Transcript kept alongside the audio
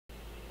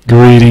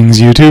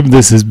Greetings YouTube,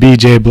 this is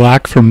BJ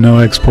Black from No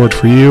Export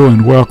For You,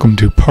 and welcome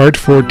to part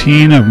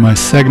 14 of my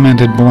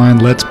segmented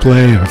blind let's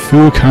play of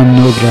Fuukan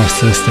no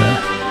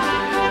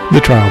Grasesta, the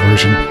trial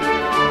version.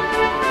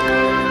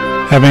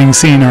 Having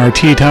seen our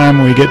tea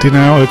time, we get to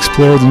now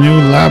explore the new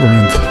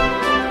Labyrinth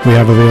we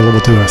have available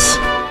to us.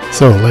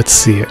 So let's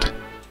see it.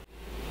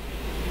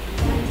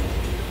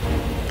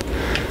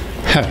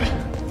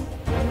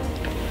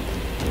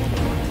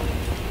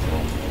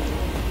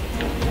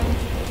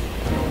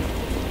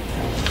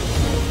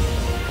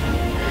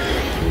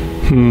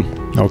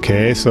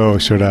 Okay, so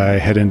should I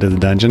head into the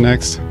dungeon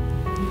next?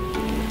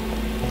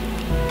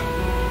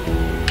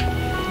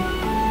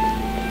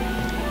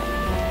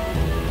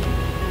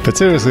 But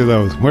seriously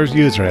though, where's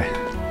Yuzre?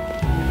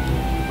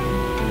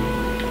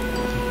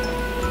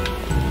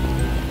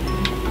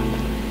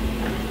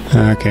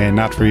 Okay,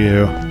 not for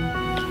you.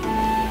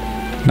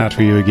 Not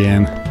for you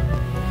again.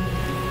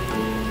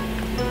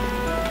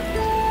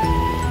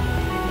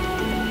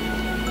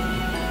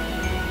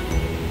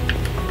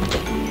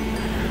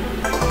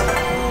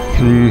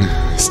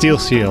 Steel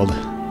shield.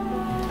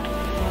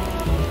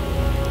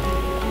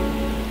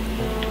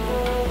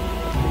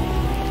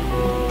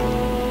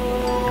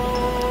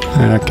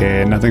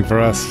 Okay, nothing for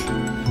us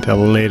until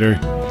later.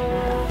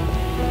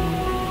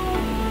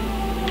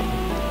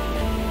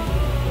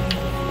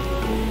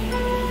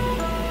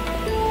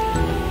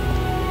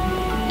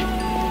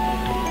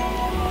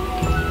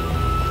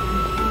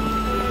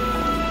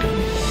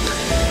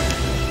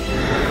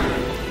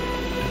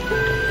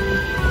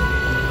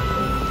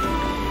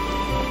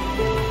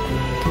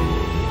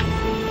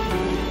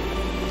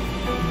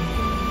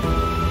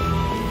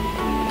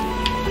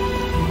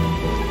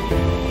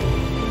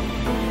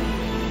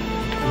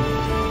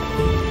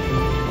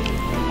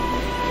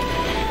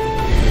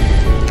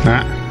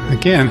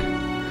 Again,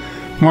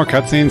 more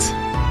cutscenes.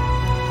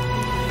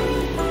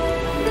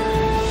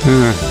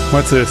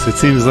 What's this? It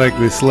seems like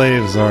the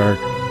slaves are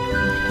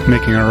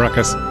making a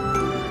ruckus.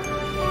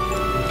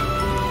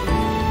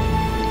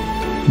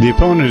 The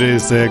opponent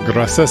is the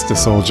Grasesta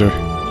soldier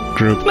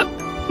group.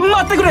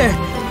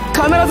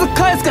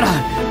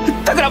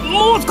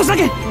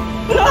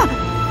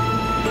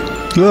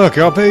 Look,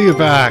 I'll pay you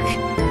back.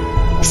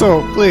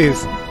 So,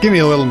 please, give me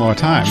a little more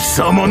time.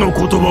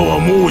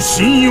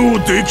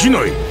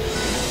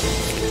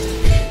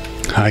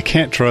 I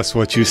can't trust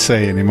what you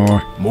say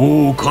anymore.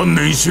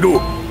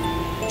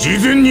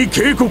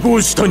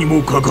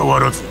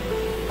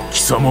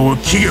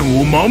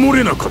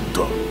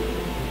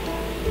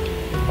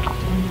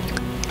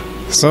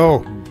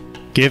 So,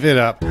 give it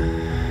up.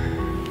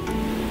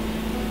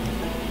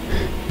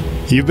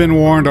 You've been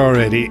warned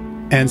already,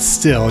 and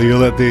still you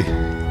let the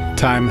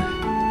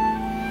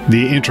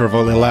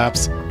interval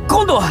elapse.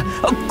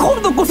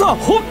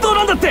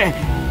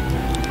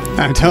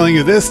 I'm telling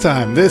you this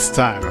time,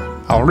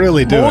 I'll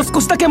really do it.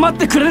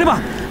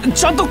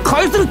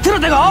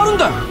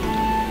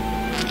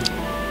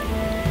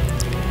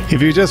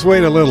 If you just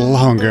wait a little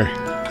longer,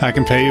 I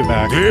can pay you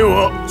back.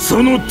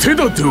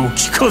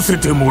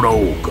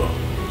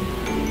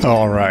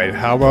 Alright,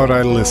 how about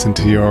I listen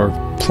to your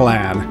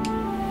plan?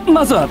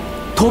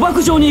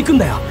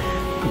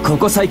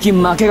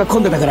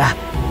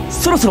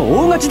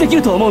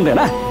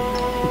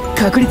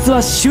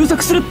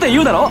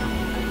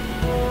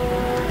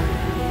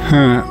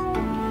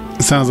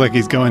 Sounds like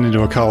he's going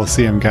into a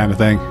coliseum kind of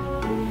thing.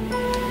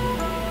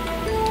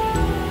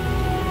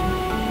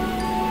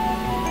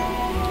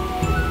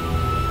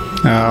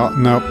 Oh,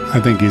 nope,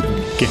 I think he's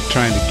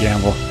trying to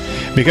gamble.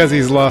 Because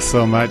he's lost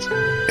so much,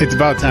 it's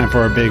about time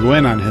for a big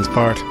win on his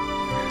part.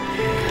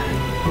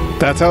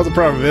 That's how the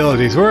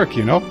probabilities work,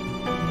 you know?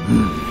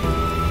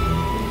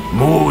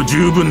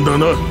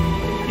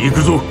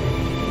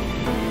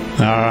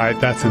 Alright,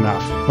 that's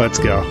enough. Let's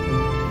go.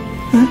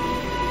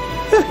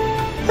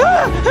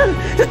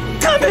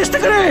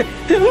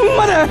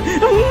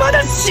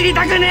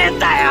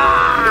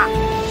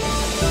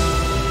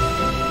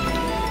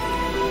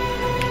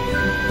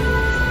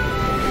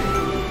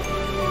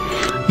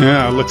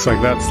 Yeah, it looks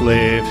like that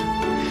slave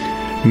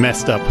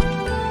messed up.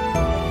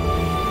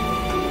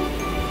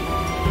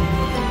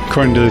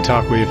 According to the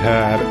talk we've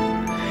had,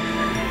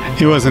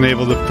 he wasn't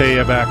able to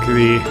pay back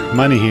the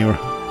money he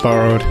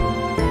borrowed.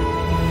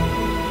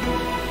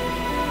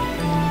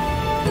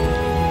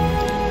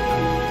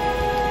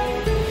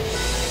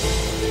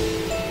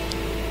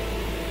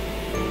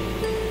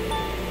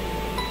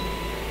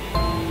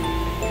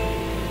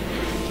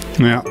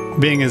 Now,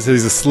 being as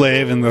he's a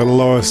slave in the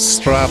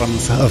lowest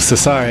stratums of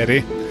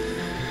society,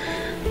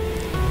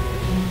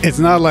 it's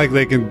not like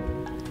they can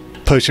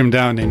push him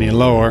down any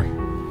lower.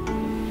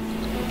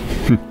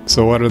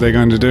 So what are they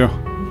going to do?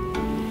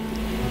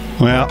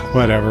 Well,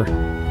 whatever.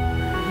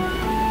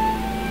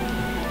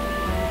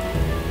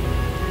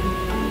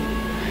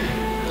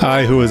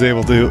 I, who was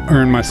able to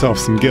earn myself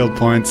some guild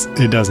points,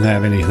 it doesn't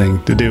have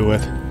anything to do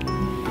with.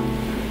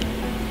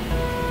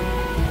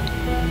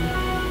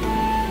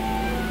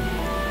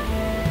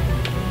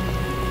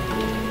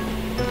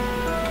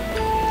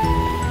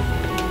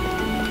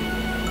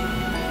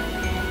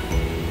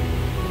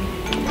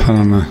 I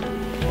don't know.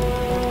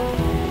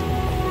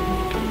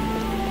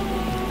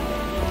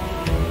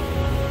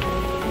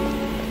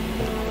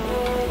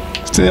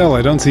 Still,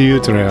 I don't see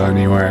U-Trail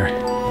anywhere.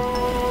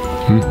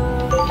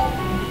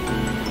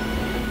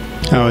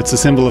 Oh, it's a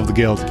symbol of the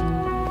guild.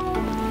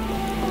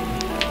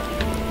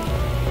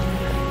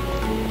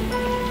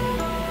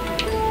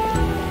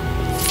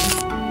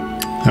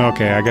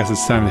 Okay, I guess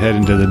it's time to head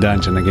into the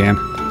dungeon again.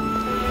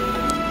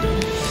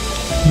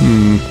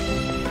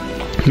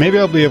 Maybe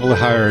I'll be able to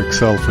hire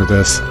Excel for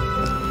this.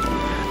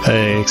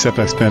 Except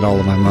I spent all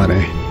of my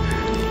money.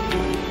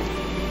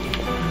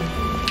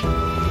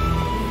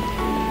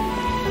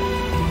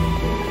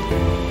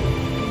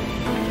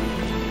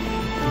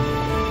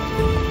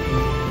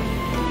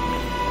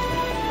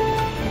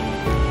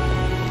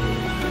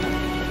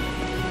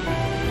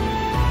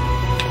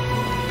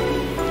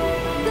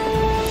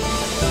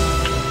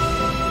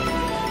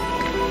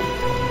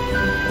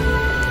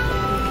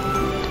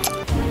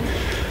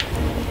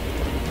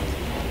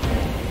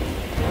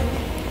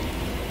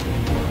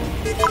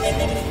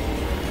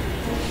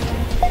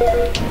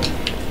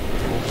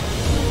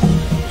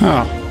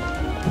 Oh,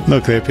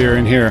 look, they appear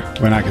in here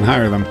when I can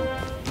hire them.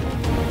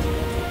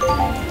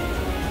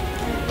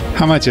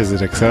 How much is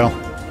it, Excel?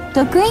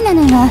 得意な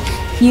のは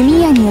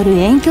弓矢による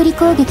遠距離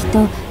攻撃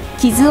と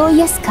傷を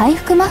癒す回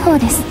復魔法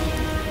です。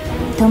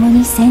共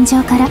に戦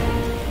場から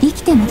生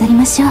きて戻り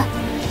ましょう。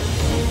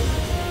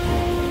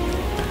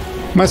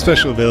My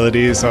special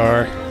abilities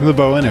are the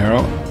bow and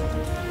arrow,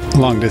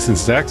 long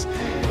distance attacks,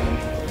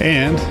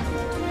 and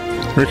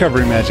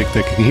recovery magic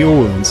that can heal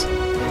wounds.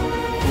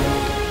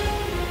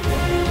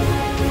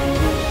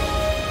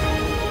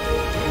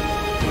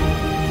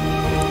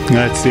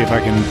 Let's see if I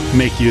can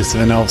make use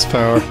of an elf's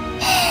power.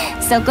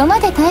 そこま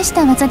で大し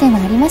た技では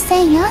ありませ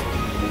んよ。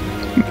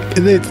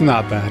It's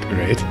not that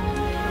great.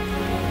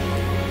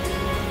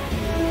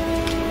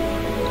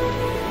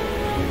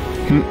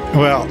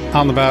 Well,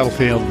 on the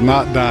battlefield,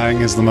 not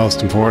dying is the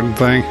most important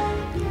thing.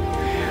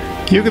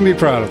 You can be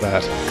proud of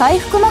that. 回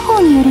復魔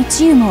法による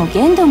治癒も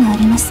限度があ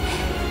ります。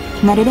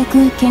なるべ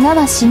く怪我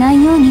はしな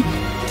いように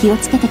気を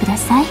つけてくだ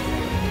さ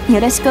い。よ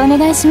ろしくお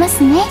願いしま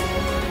すね。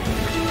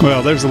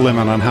Well, there's a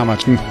limit on how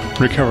much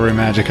recovery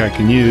magic I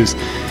can use.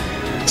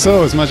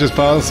 So, as much as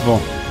possible,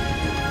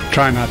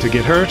 try not to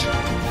get hurt.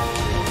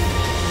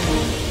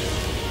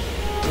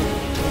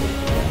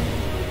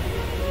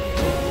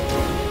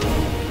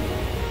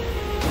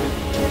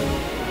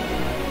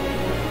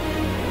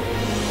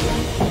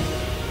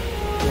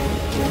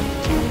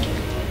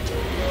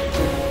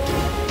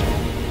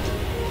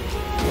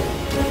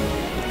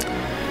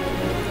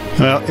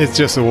 Well, it's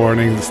just a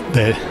warning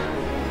that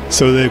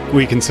so that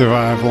we can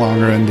survive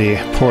longer in the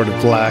Port of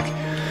Black.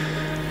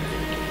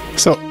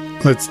 So,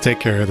 let's take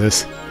care of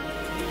this.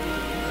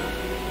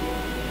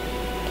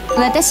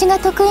 私が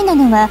得意な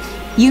のは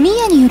弓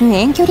矢による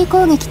遠距離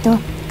攻撃と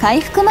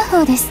回復魔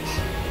法です。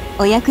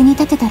お役に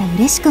立てたら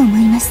嬉しく思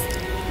います。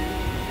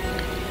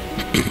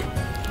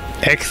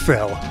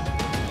Excel.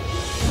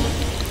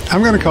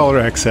 I'm gonna call her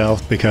Excel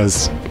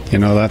because, you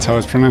know, that's how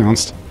it's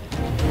pronounced.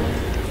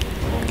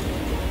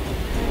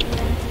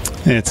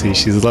 Let's see,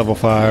 she's level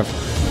 5.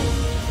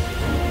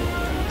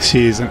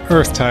 She's an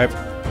earth type.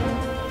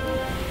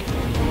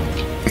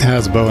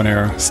 Has bow and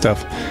arrow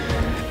stuff.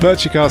 But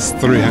she costs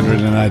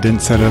 300 and I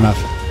didn't set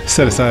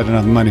aside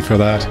enough money for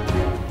that.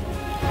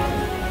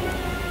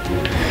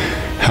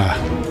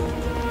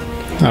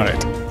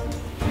 Alright.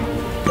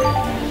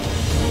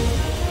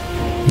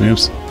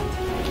 Oops.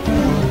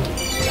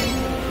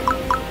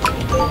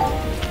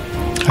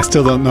 I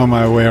still don't know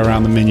my way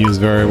around the menus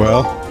very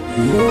well.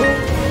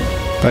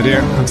 But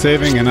here, I'm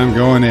saving and I'm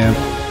going in.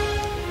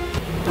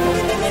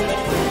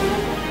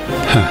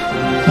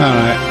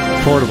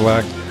 Alright, Port of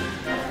Black.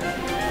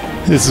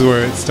 This is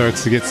where it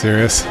starts to get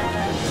serious.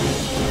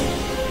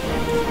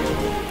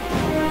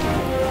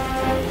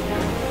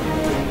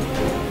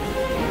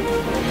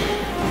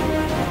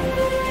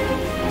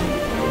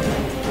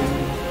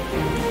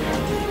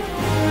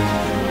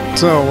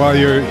 So, while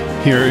you're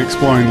here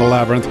exploring the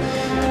labyrinth,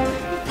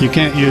 you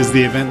can't use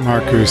the event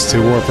markers to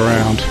warp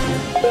around.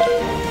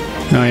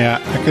 Oh yeah,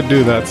 I could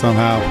do that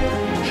somehow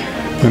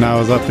when I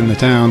was up in the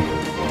town.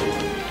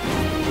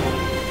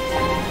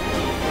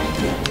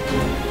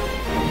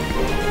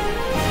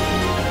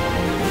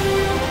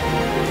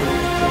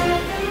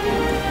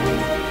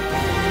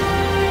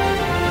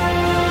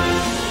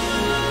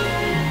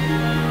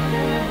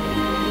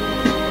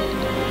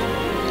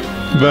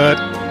 But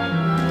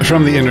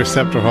from the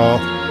Interceptor Hall,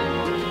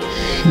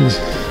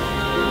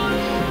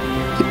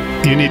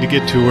 you need to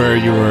get to where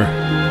you were,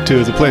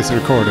 to the place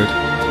recorded.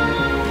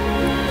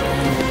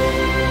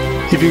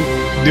 If you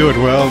do it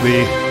well,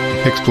 the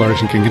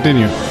exploration can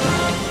continue,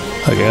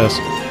 I guess.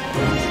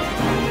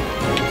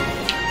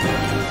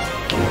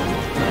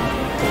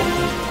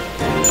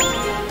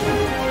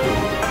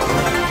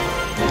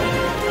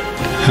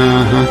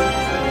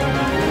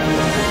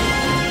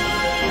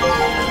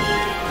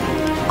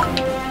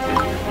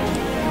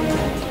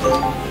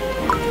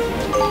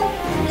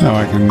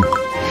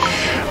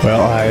 Oh,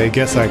 Well, I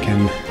guess I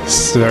can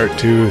start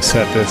to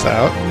set this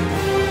out.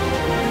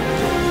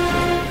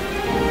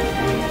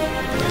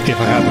 If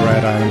I have the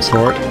right items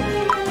for it.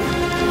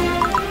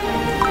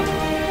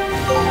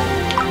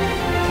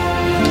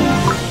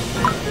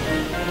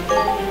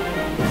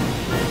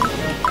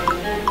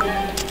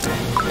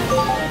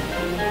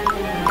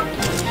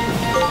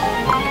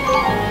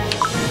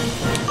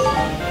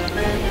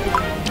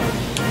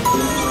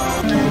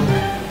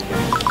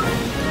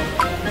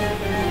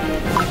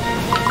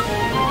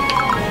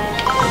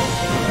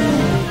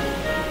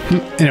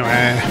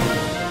 Anyway,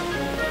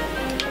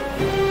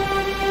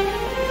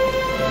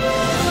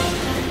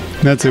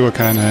 let's see what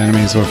kind of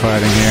enemies we're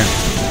fighting here.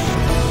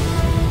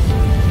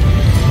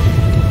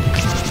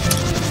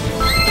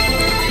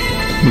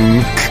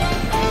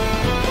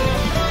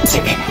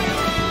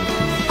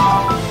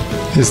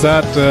 Is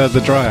that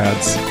the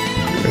Dryads?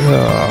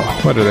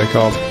 What are they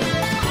called?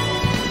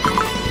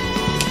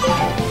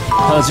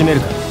 始める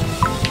か。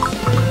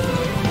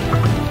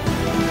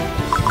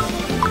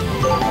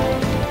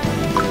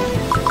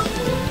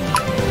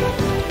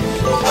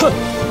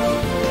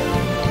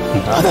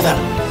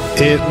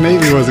It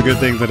maybe was a good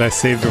thing that I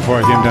saved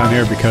before I came down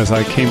here, because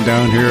I came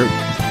down here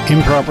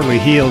improperly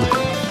healed.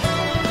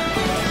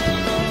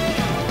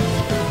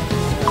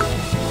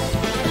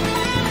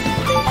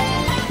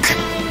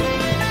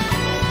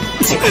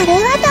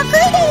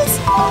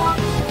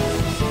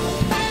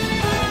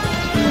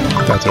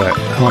 That's right.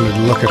 I wanted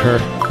to look at her.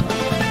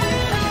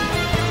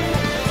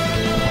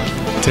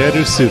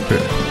 Teru Super.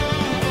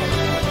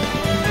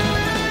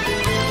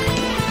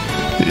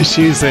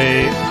 She's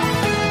a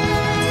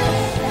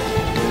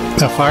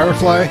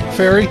firefly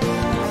fairy?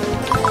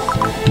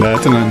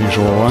 That's an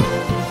unusual one.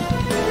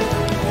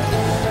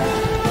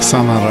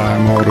 Samurai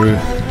Moru.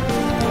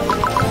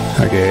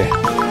 Okay.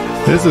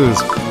 This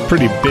is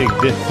pretty big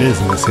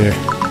business here.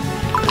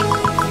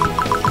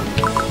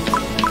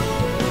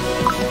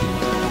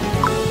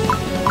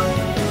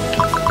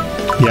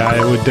 Yeah,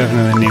 I would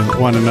definitely need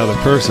another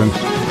person.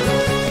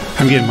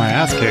 I'm getting my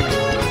ass kicked.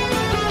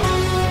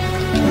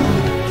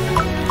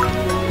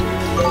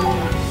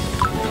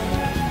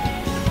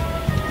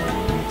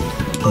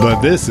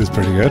 But this is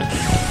pretty good.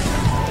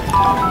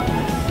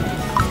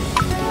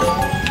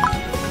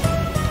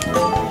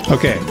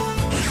 Okay,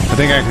 I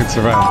think I can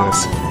survive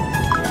this.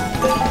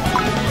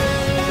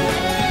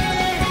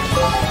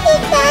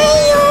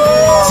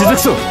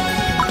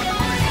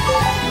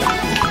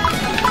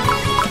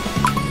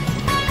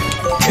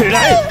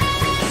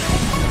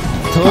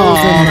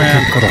 Oh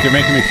man, you're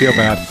making me feel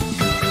bad.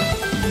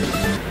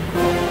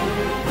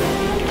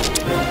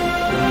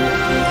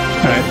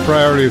 Alright,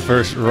 priorities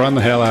first, run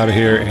the hell out of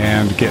here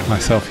and get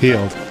myself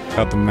healed.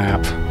 Out the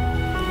map.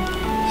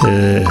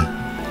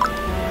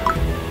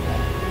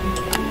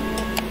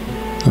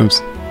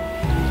 Oops.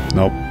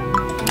 Nope.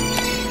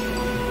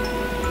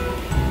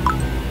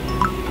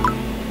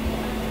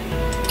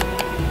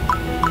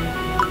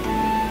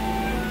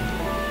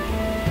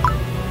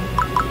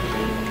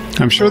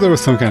 I'm sure there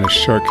was some kind of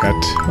shortcut.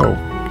 Oh,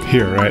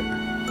 here, right?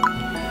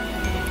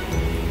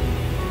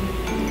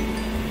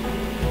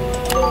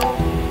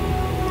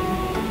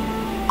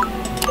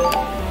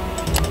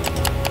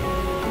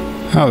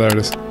 Oh, there it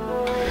is.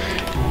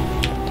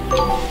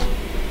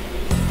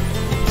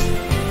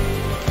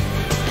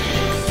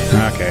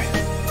 Okay.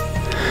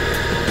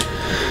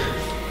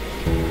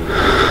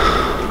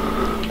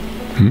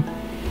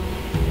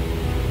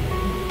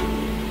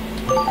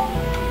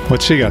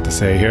 What's she got to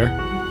say here?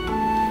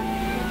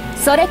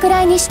 それく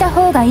らいにした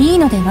方がいい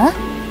のでは?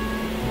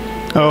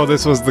 Oh,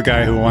 this was the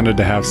guy who wanted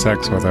to have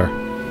sex with her.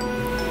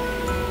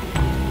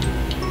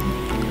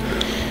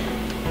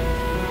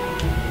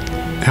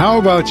 How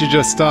about you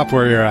just stop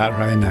where you're at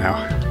right now?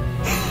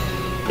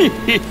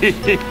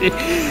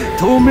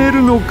 止め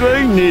るのか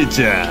い、姉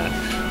ちゃ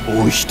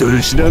ん。お人よ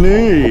しだ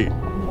ね。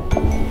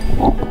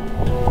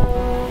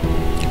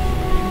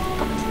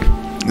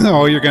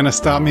No, you're gonna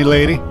stop me,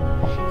 lady?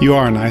 You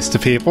are nice to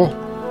people.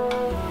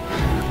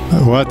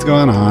 What's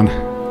going on?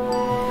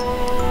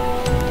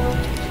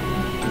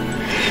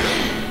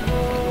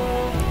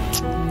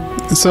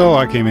 So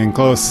I came in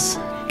close,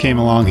 came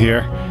along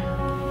here.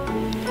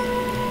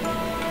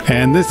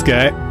 And this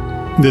guy,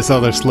 this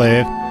other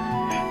slave,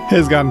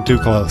 has gotten too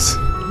close.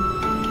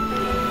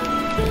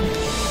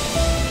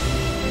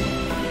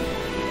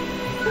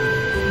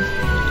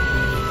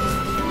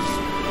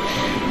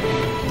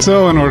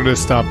 So in order to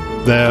stop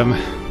them,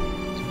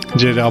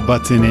 Jadal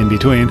butts in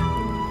between.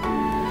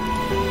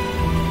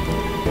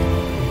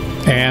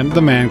 And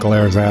the man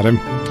glares at him.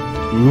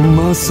 う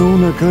まそう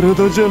な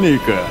体じゃねえ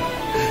か。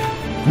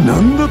な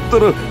んだった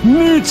ら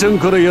姉ちゃん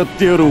からやっ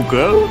てやろうか。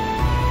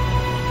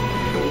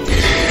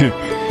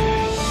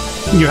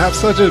You have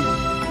such a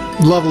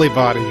lovely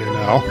body, you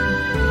know.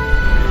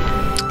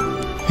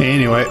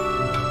 Anyway,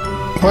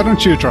 why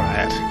don't you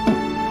try it?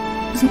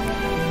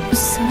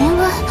 それ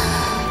は。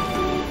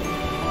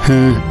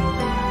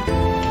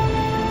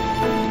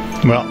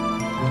Well,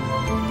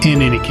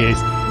 in any case,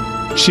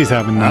 she's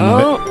having none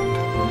of it.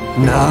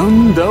 な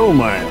んだお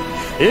前、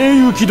英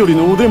雄気取り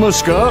のお出ま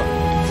しか。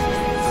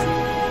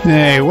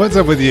Hey, what's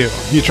up with you?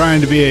 You trying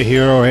to be a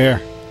hero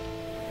here?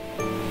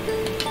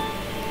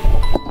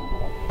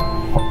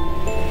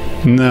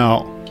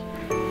 No.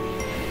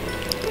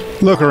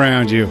 Look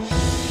around you.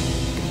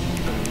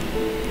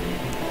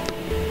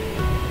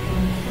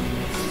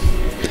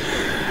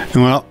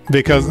 Well,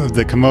 because of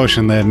the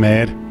commotion they've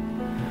made,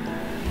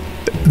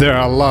 there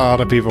are a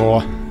lot of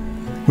people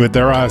with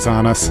their eyes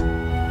on us.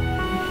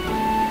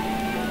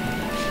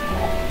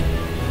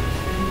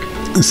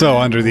 So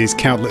under these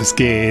countless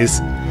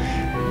gazes,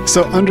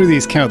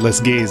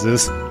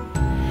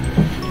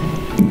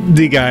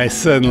 the guy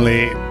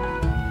suddenly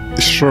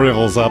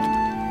shrivels up.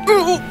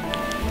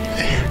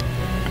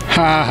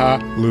 Ha ha,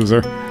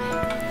 loser.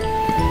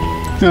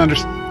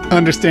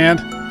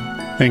 Understand?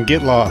 And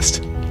get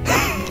lost.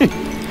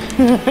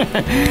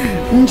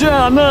 じ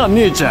ゃあな、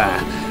姉ちゃん。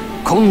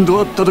今度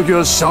会った時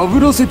はしゃぶ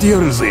らせてや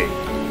るぜ。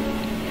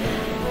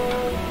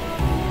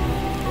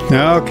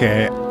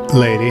Okay,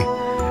 lady.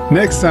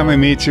 Next time I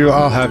meet you,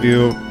 I'll have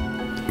you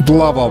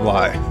blah blah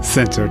blah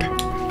censored.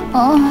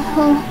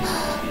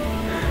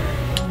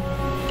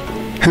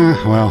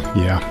 Well,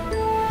 yeah.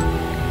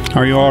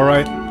 Are you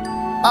alright?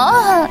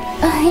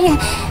 いえ、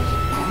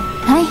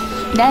はい、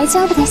大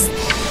丈夫です。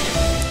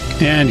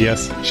 And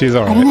yes, she's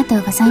あり alright. がと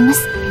うございま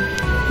す。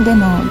で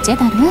も、ジェ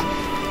ダル、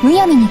む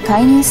やみに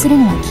介入する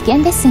のは危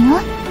険ですよ。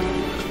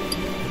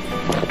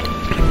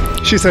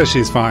She says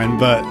she's fine,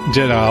 but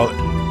Jedal,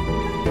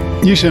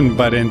 you shouldn't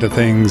butt into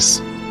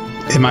things.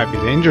 It might be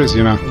dangerous,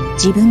 you know.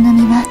 自分の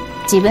身は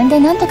自分で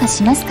何とか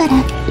しますから。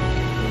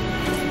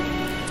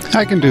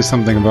I can do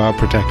something about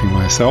protecting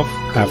myself,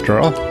 after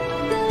all.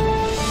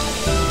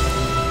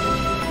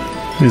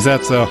 Is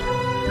that so?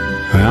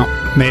 Well,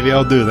 maybe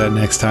I'll do that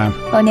next time.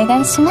 お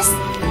願いします。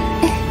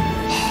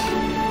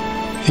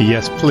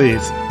 Yes,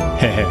 please.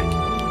 Hehe.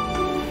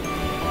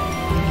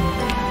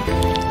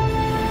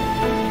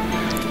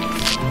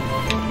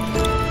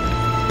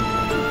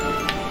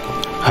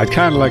 I'd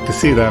kind of like to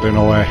see that in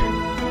a way.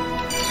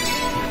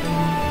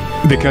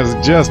 Because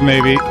just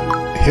maybe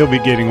he'll be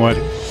getting what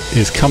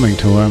is coming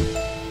to him.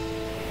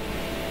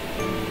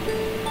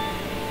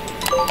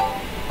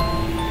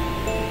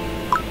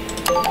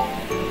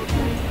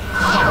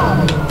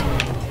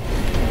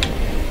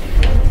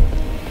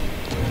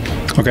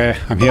 Okay,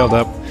 I'm healed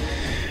up.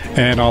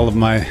 And all of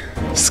my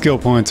skill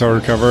points are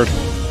recovered.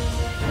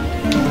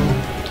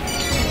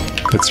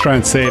 Let's try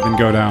and save and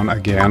go down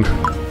again.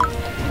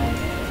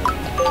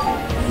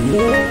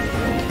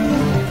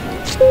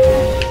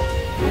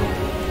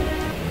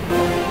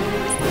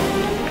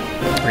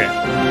 Okay.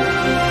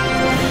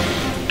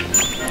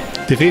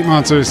 Defeat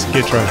monsters,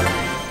 get treasure.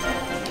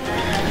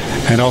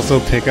 And also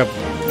pick up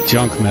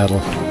junk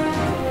metal.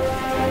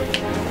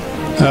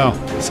 Oh,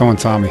 someone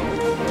saw me.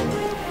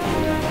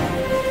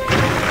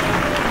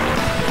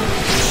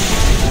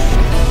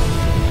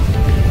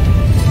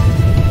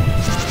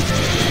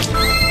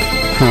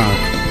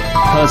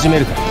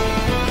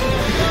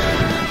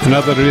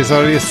 Another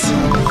resource.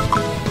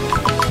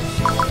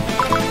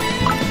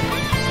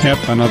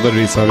 Yep, another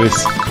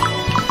resource.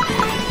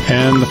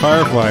 And the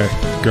Firefly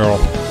girl.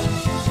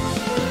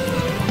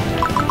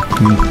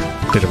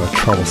 Bit of a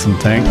troublesome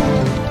thing.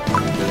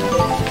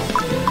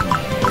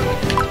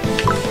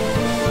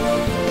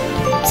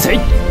 Say.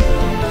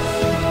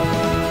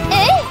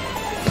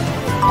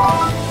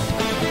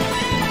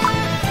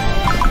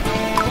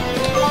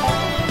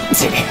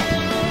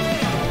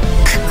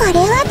 これ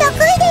は得意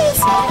で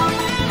す。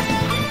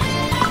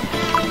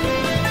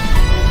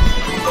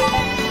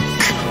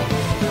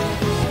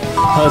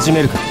始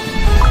めるか。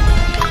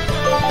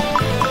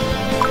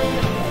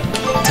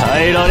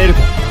耐えられるか。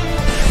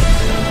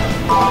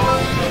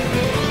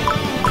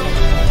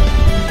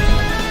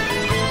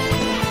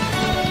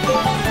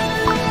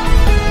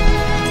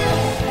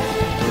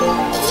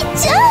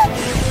じゃあ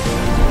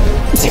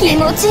気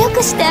持ちよ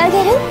くしてあ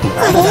げる。こ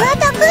れは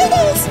得意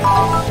です。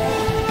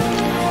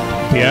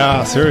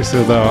 Yeah,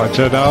 seriously though,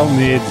 Jadal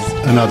needs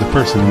another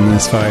person in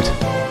this fight.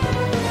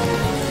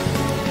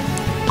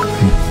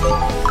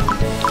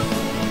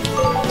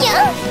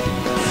 Yeah.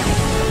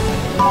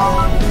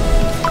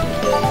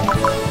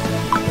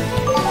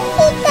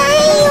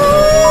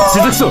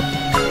 続くぞ。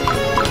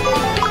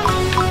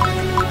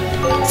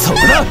そこ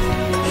だ。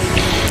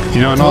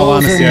 You know, in all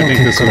honesty, I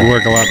think this would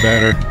work a lot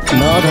better.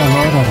 まだ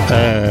まだ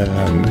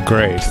だ。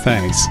 Great,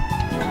 thanks.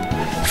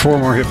 4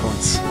 more hit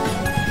points.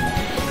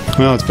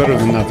 Well, it's better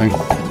than nothing. I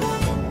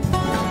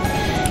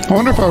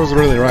wonder if I was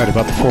really right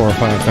about the 4 or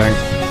 5 thing.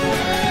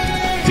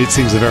 It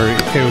seems a very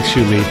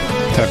Eoshuli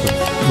type of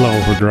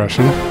level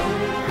progression.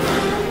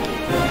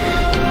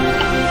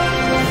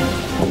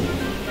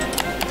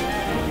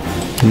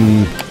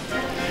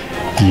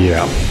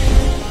 Yeah.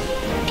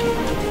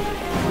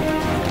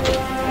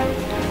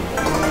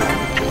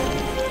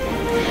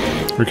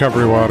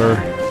 Recovery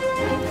water.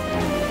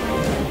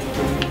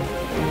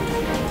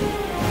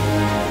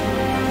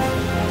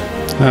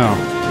 Oh.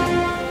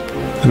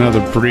 Another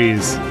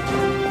breeze.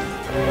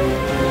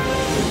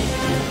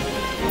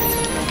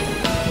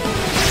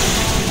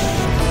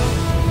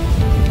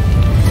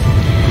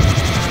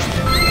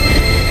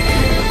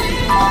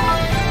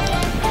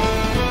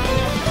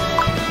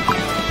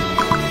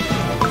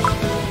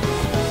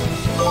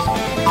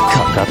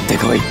 かって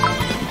こい。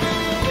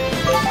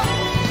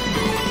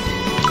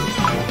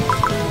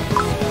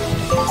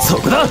そ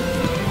こだ。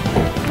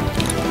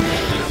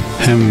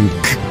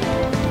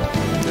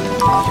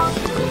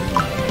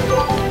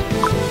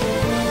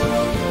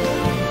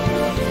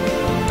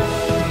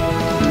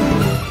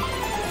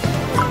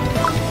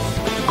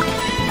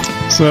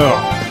So,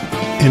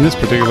 in this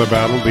particular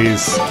battle,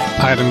 these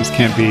items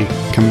can't be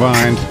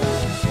combined.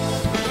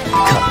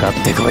 かかっ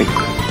てこい。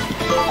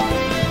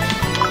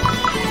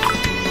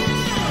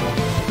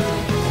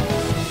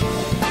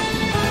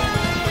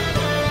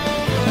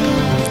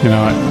You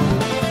know what?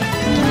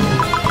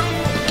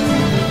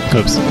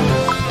 Oops.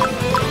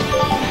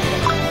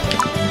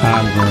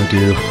 I'm going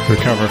to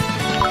recover.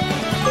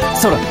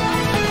 そら。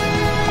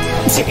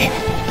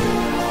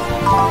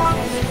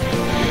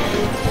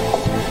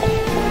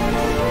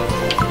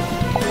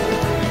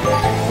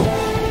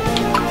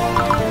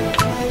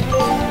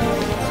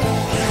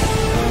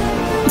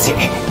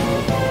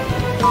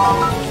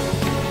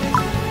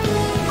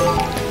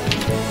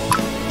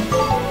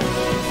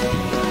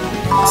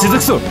続く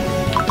ぞ。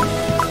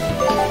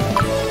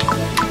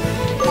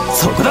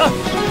そこだ。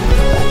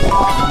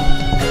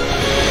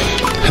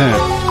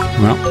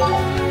Well,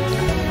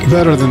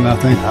 better than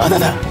nothing. まだ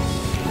だ。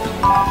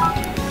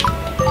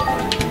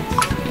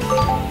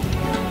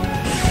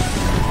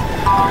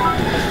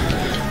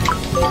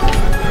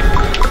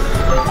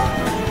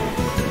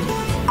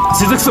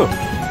続くぞ。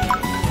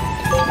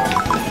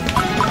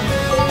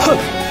はっ。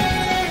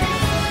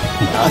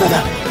まだだ。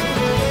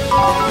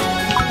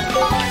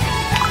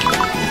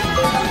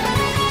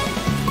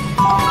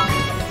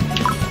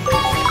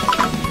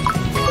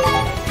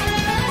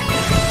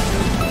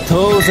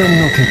当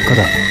然の結果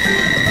だ。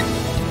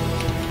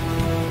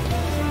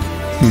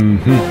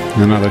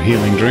Another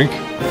healing drink.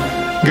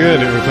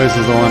 Good, it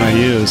replaces the one I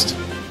used.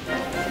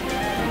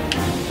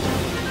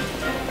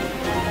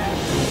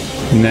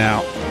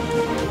 Now,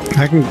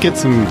 I can get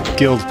some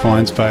guild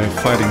points by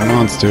fighting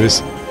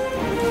monsters.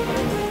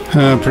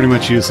 Pretty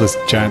much useless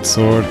giant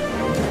sword.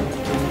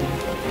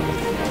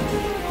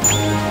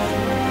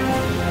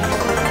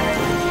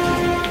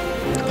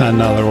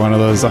 Another one of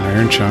those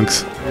iron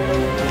chunks.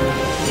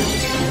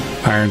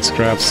 Iron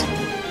scraps.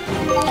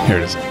 Here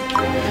it is.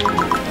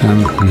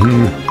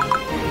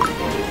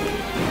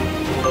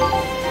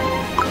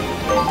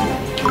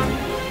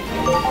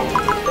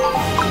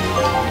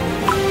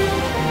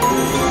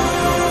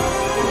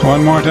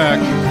 One more attack.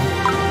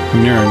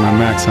 I'm nearing my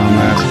max on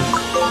that.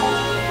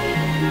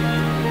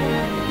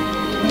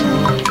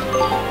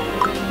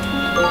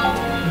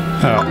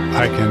 Oh,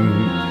 I can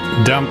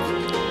dump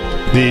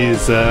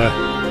these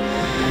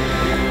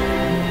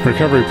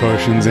recovery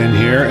potions in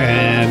here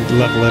and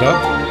level it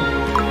up.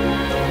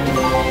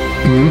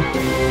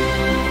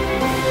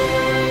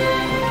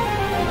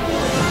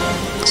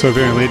 So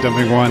apparently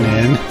dumping one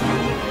in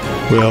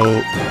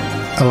will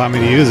allow me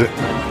to use it.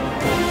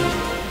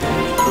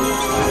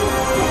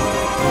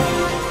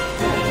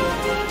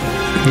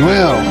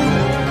 Well,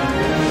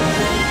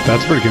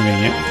 that's pretty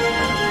convenient.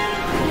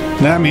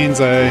 That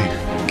means I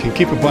can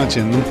keep a bunch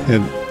in them.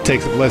 It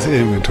takes up less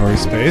inventory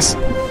space.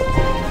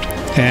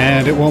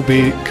 And it won't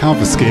be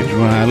confiscated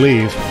when I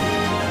leave,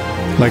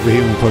 like the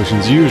healing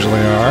potions usually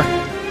are.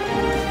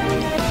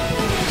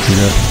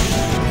 Yeah.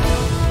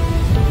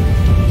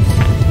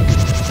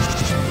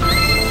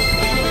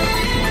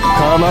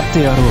 構っ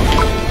てやろう。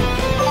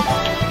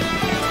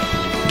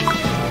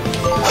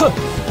はっ。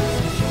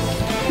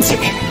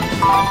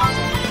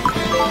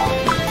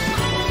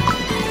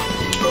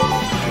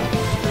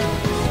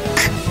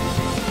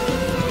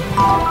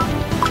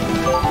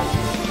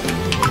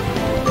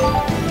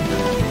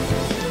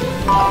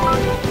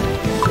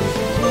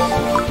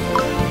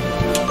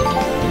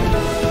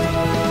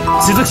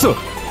続くぞ。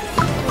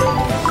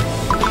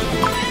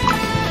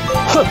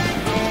はっ。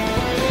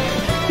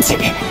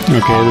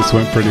Okay, this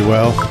went pretty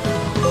well.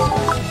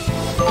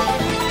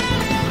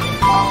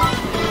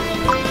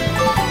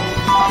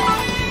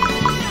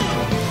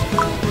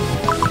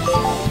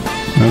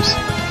 Oops.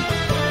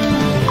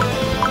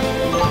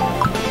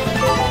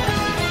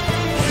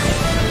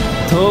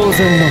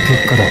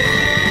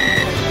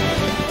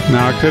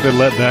 Now I could have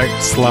let that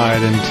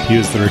slide and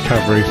used the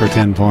recovery for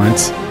 10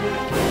 points.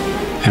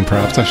 And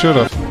perhaps I should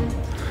have.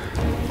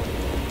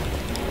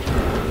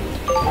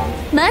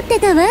 待って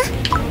たわ。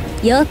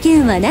要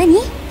求は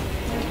何？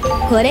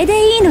これ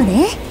でいいの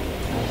ね。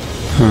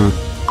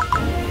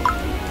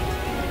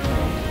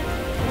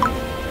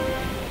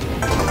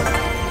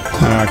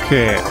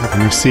Okay, I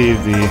can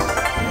receive the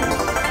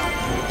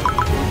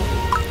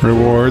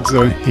rewards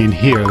in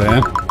here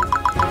then.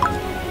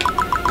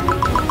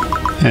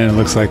 And it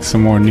looks like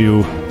some more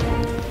new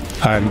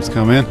items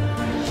come in.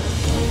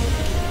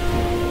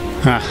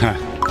 Haha.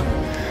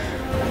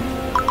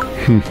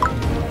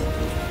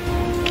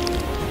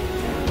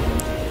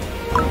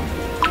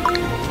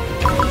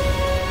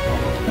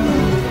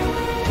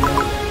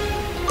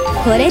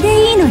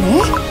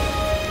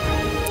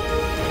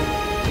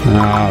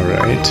 All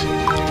right.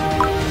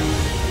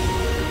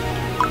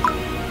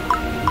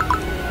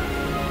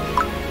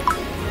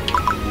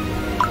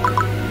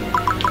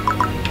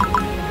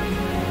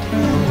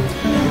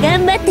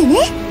 ね。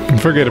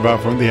 Forget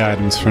about the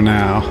items for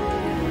now.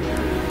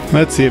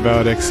 Let's see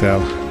about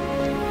Excel.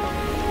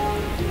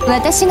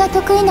 私が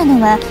得意な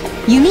のは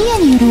弓矢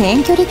による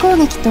遠距離攻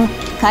撃と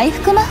回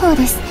復魔法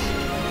です。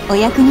お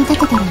役に立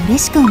てたら嬉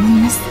しく思い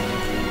ます。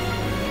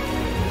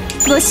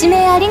ご指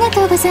名ありが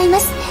とうございま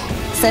す。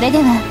それで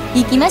は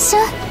行きましょ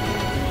う。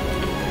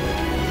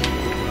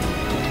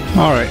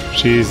 Alright,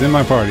 she's in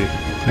my party,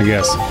 I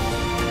guess.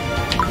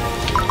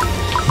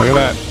 Look at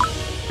that.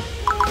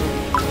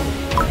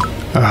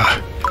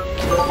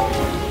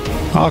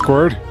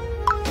 Awkward.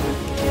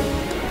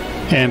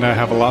 And I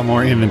have a lot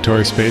more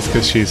inventory space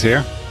because she's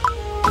here.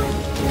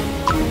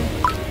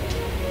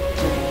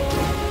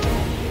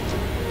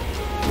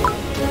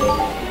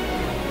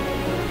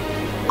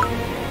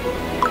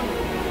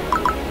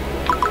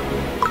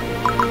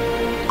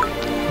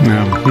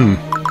 Now,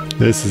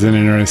 this is an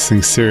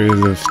interesting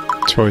series of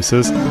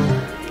choices.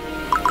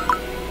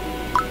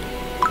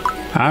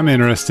 I'm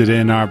interested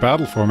in our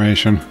battle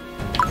formation.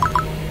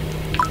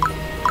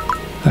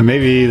 And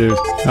maybe either...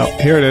 Oh,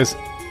 here it is.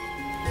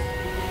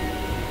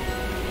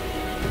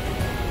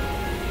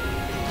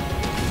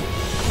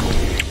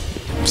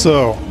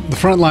 So, the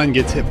front line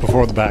gets hit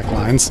before the back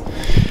lines,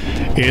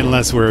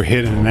 unless we're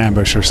hit in an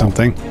ambush or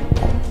something.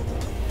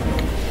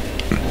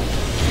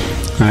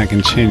 I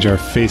can change our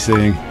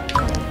facing.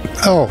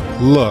 Oh,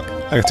 look,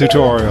 a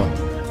tutorial.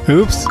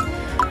 Oops.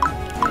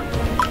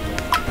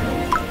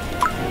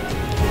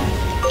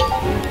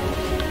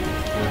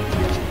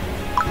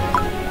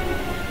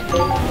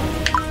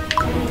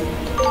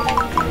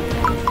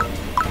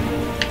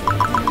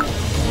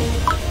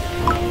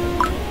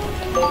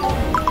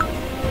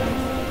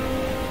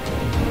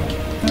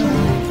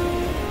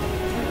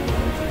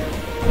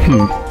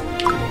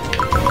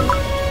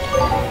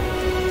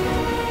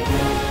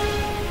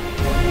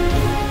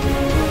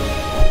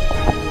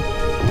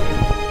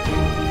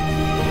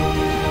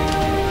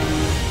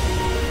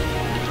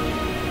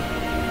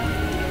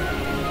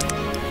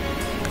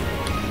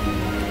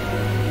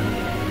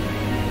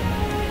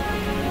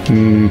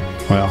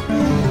 Well,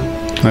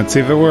 let's see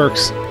if it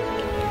works.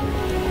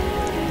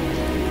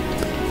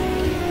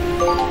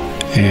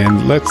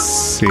 And let's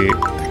see,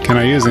 can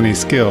I use any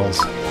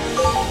skills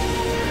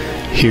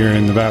here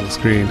in the battle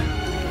screen?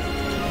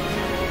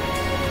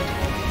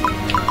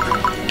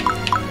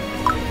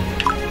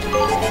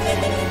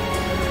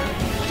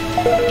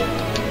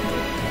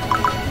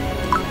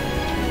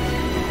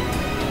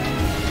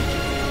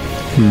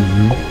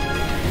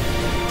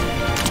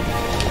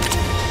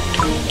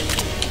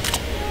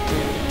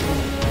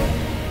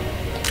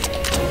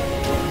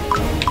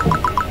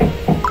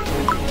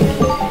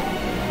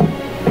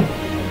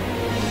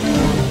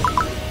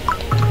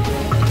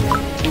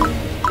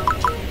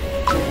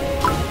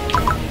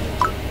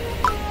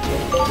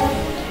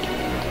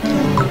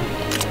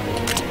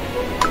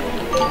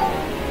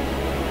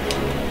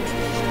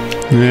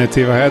 Let's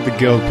see, if I had the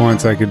guild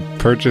points, I could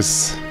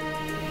purchase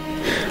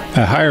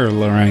a higher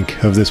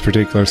rank of this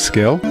particular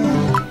skill.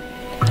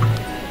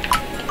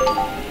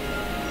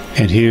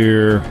 And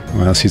here,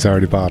 well, she's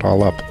already bought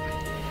all up.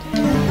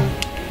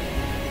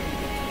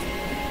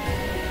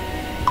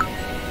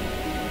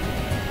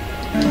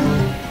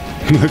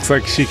 Looks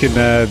like she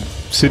can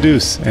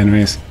seduce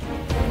enemies.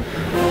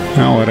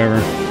 Oh,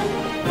 whatever.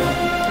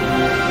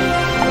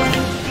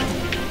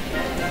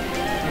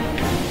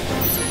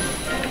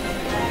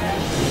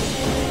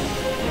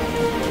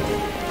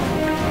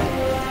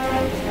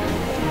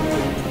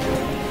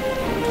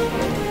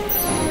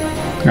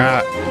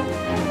 Ah.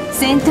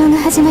 戦闘が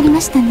始まり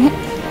ましたね。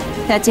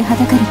立ちは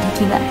だかる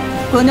敵は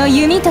この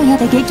弓と矢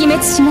で撃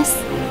滅します。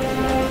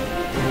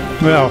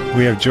 Well,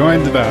 we have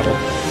joined the battle.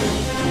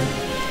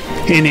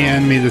 Any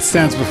enemy that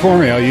stands before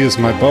me, I'll use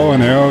my bow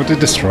and arrow to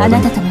destroy あ them.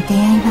 なたとの出会い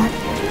は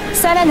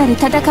さらなる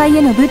戦い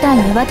への舞台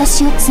へ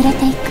私を連れ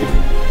て行く。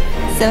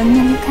そん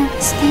な予感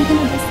がしている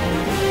の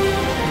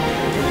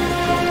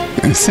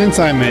です。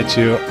 Since I met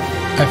you,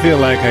 I feel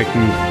like I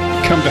can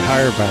come to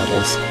higher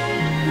battles.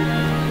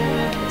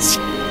 し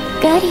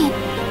っかり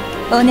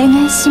お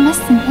願いします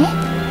ね。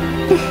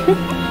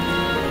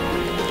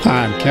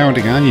I'm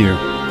counting on you.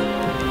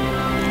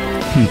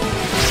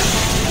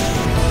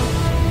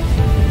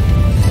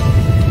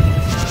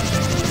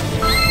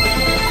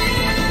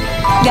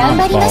 頑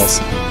張りま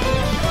す。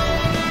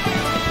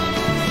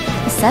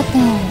さて、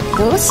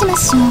どうしま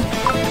しょう。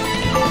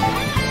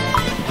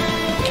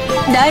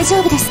大丈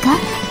夫ですか？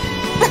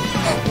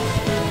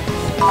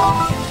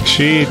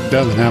 She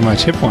doesn't have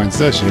much hit points,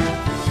 does she?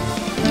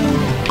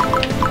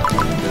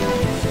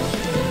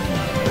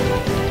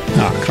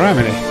 Ah,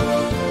 criminy.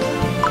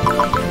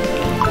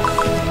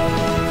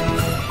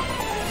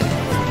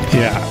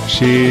 Yeah,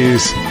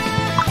 she's...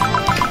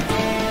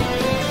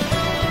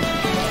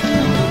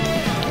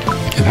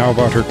 And how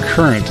about her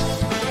current?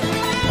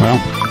 Well...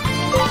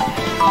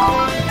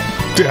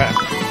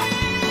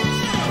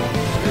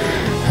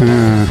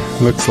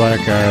 looks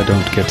like I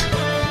don't get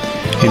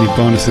any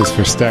bonuses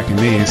for stacking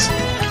these.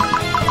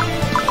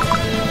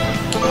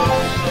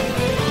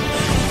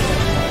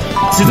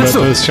 But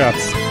those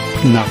shots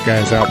knock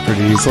guys out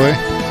pretty easily.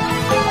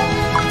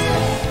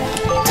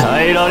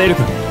 耐えられる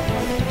か。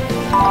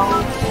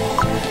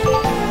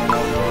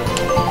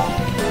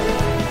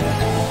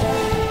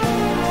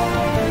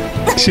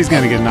 She's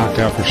gonna get knocked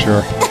out for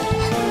sure.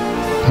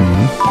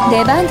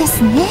 出番で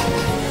すね。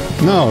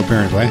 No,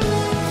 apparently.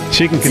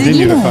 She can 次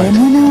continue to の獲 fight.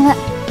 物は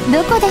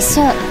どこでし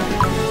ょう。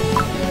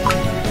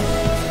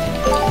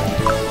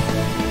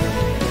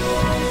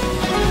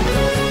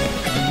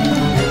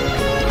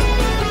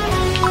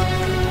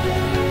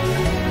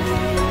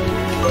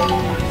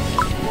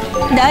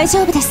大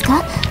丈夫です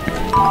か。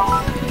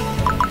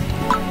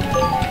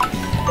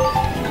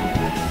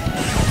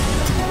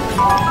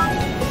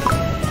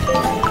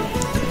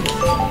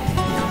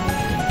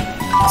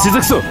続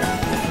くぞ。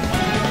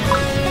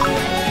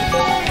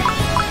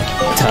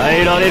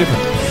耐えられるか。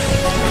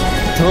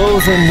当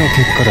然の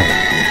結果だ。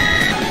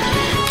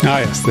 Ah,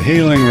 yes, the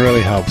healing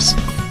really helps.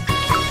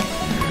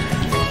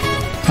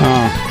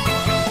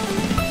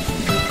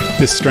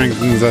 This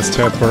strengthens us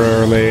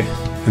temporarily,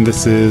 and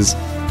this is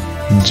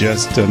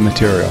just a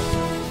material.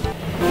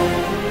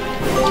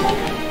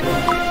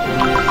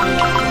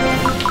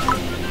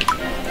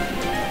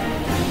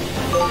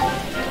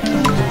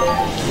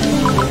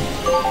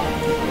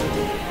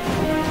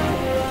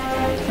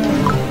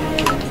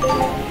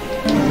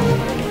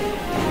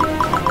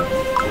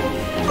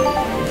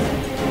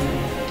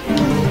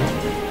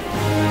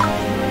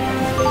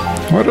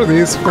 What are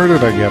these? Where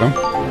did I get them?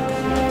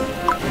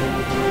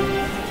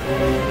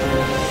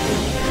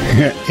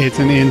 It's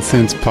an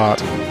incense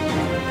pot.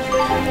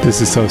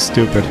 This is so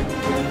stupid.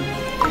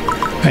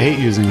 I hate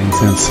using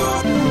incense.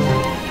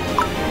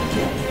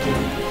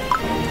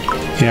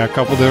 Yeah, a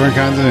couple different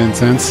kinds of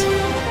incense.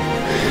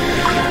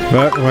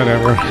 But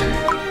whatever.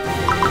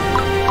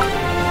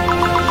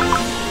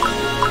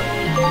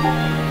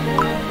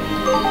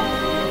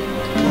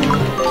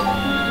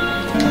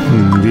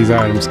 These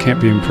items can't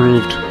be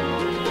improved.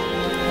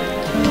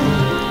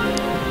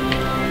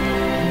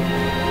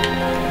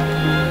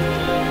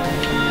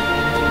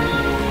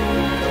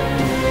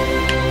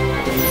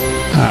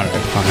 Alright,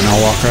 fine,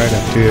 I'll walk right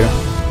up to you.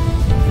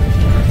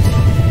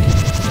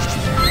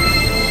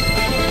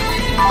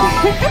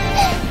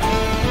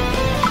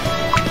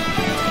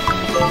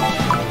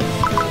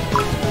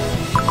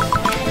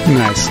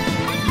 Nice.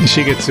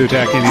 She gets to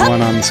attack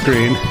anyone on the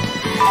screen.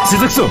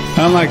 続くぞ。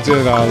 Unlike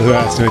Jidal, who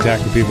has to attack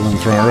the people in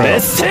the front row.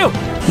 let's sail。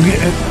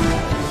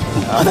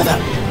 まだだ。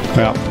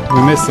 Well,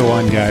 we missed the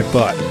one guy,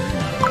 but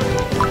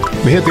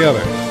we hit the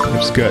other,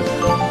 which is good.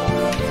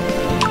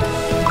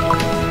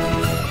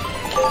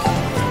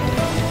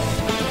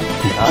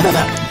 まだ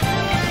だ。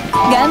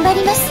頑張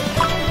ります。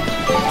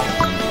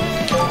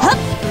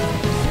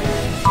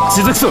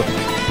続くぞ。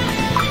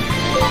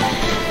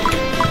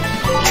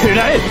食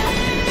らえ。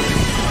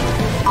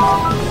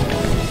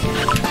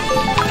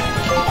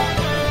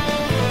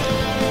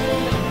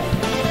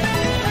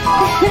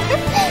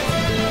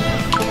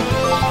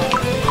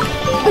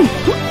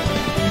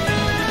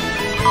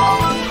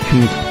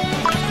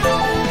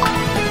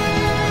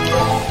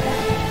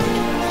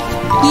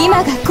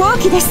今が好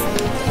機です。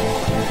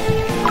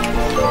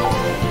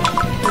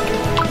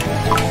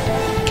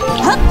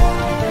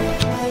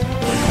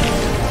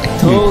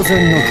当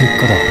然の結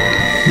果だ。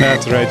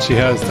 That's right, she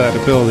has that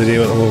ability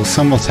that will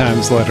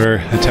sometimes let her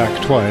attack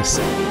twice.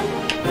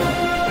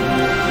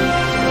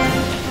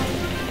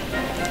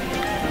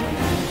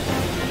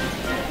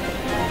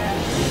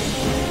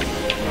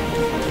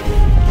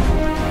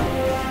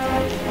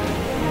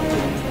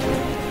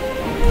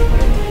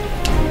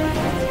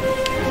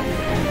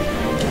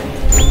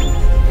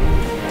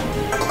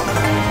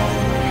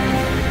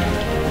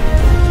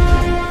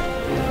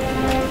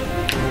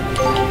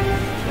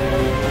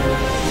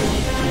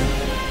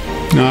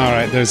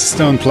 Alright, there's a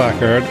stone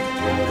placard.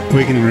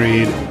 We can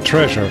read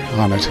treasure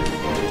on it.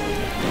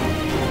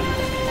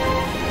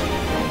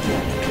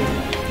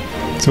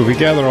 So if we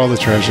gather all the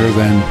treasure,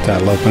 then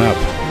that'll open up.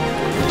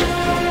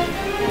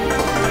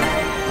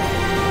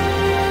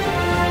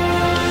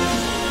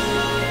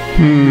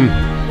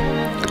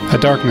 A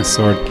darkness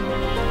sword.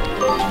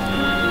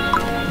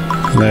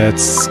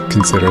 Let's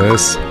consider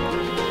this.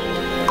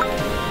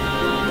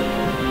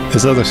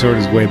 This other sword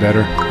is way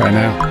better right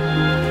now.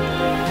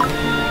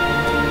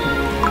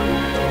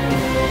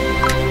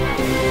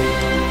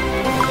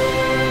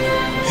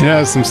 It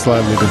has some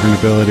slightly different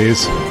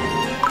abilities.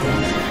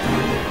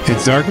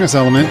 It's darkness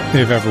element,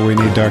 if ever we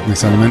need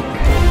darkness element.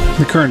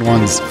 The current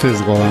one's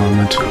physical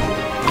element.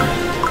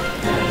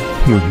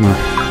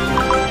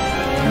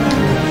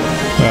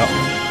 Well.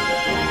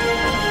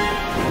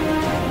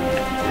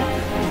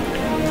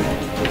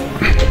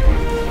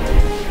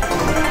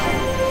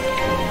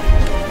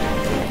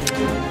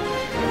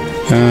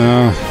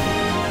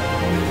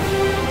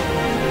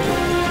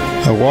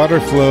 A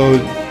water flow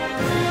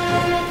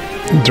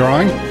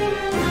drawing?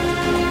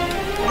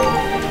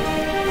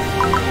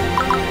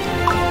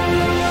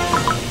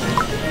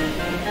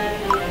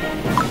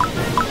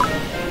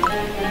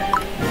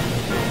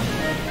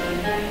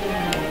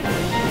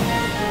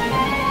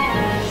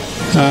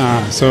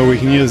 So we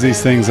can use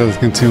these things as a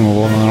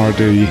consumable in order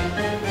to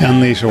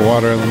unleash a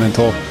water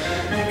elemental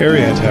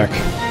area attack.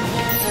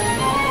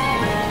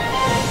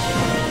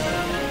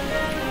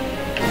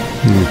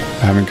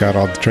 I haven't got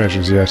all the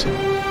treasures yet.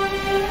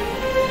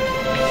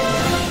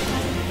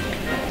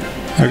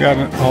 I got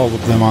all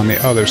of them on the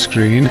other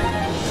screen,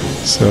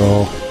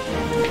 so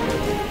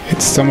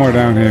it's somewhere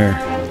down here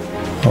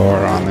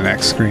or on the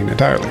next screen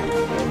entirely.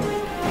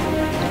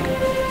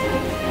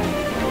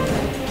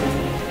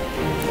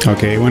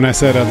 Okay, when I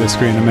said other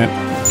screen, I meant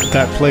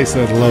that place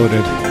that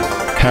loaded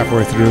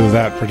halfway through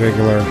that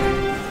particular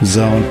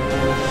zone.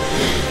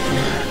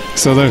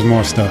 So there's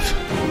more stuff.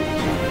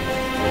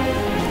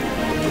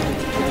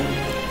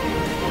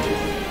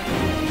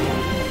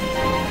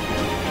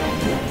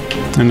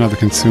 Another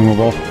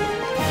consumable.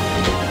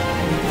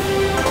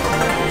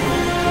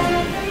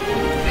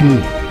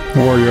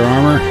 Warrior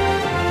armor.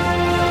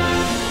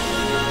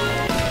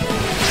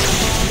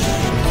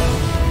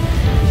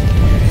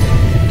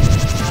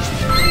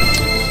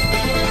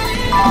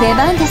出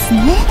番です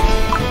ね。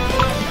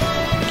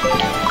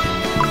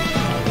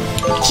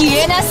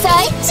消えな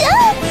さい。じゃあ。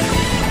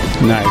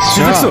Nice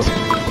shot.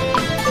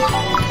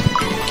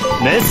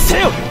 熱せ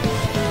よ。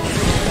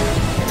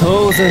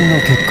当然の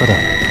結果だ。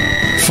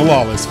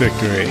Flawless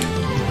victory.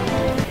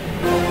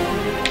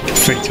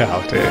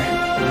 Fatality.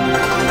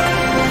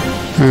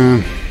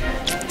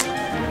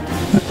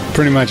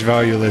 Pretty much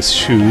valueless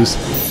shoes.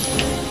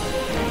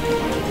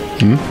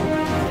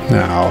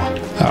 Now,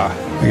 I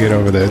get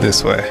over there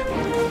this way.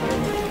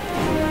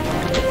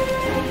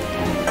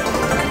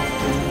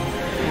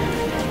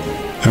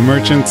 A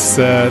merchant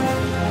said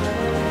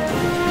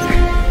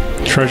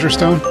treasure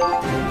stone?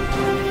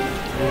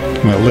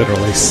 Well,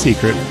 literally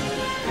secret.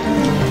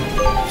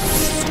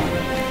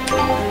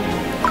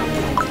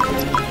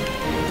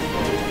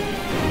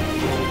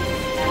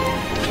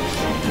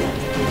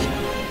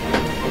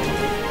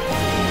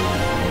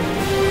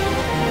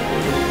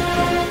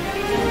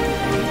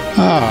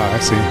 Ah, I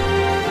see.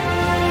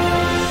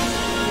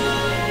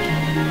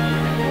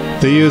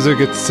 The user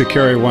gets to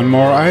carry one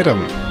more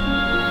item.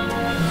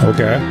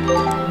 Okay.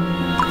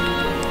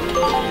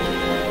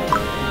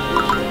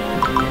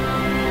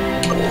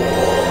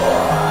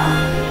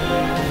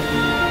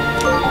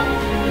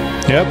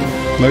 Yep,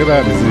 look at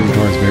that, his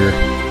inventory's bigger.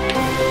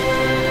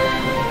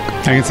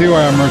 I can see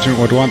why a merchant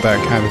would want that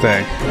kind of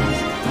thing.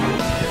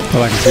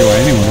 Well, I can see why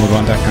anyone would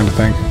want that kind of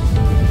thing.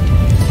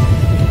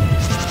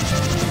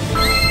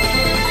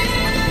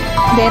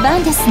 出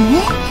番です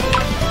ね。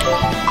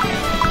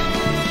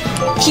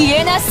消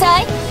えなさ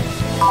い。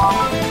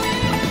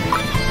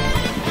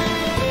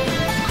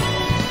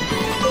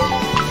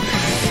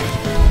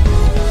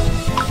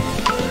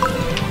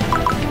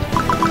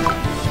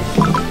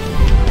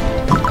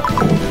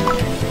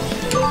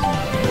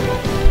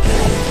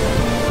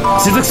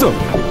続くぞ。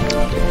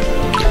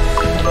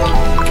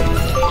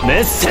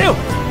熱せよ。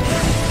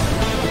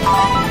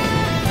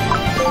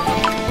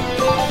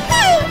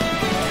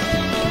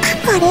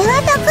これ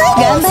は高い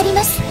です。頑張り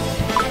ます。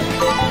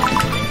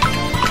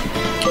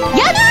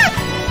やだ。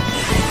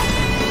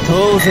当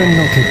然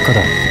の結果だ。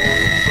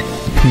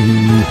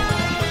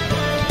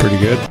Pretty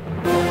good.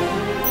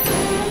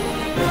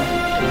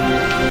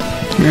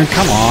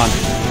 Come on.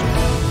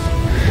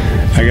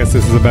 I guess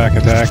this is a back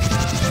attack.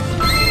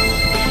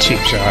 Cheap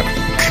shot.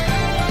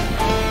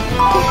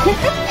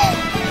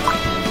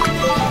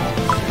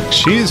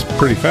 She's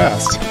pretty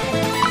fast.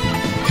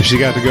 If she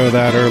got to go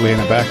that early in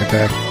a back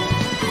attack.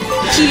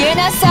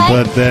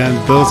 But then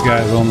those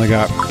guys only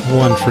got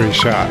one free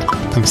shot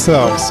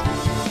themselves.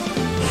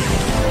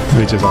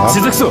 Which is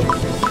awesome. 続くぞ。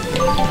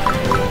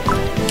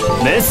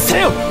熱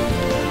せよ。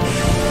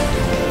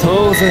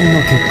当然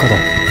の結果だ。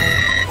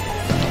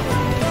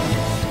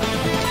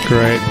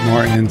Great,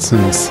 more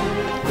incense.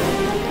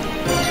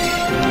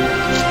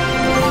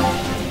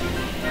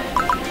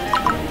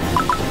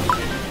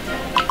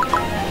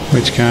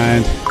 Which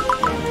kind?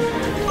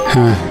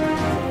 Huh.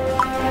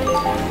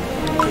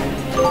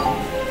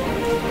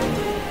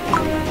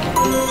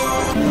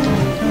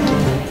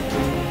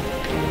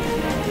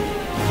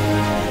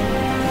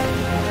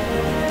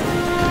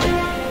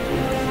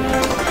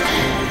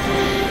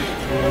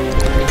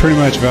 Pretty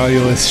much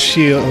valueless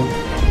shield.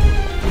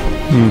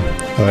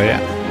 Oh yeah.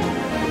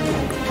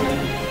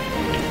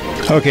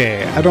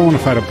 Okay, I don't want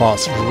to fight a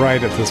boss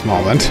right at this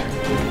moment.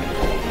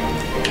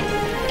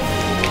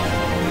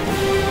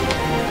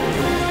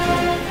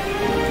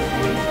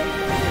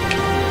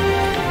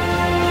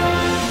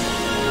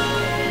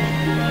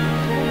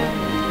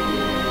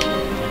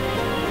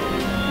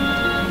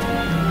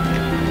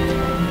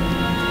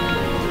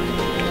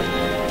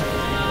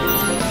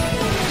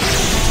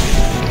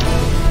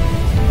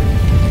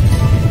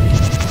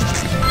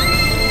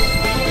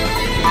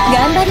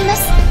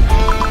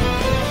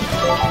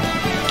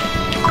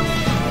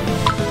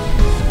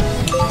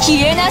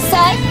 Yes,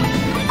 I.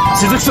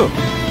 続くぞ。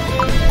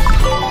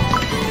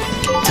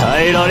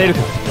耐えられる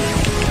か。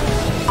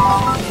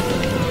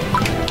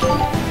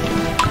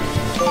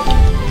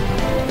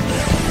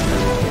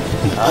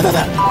まだ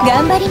だ。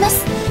頑張りま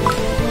す。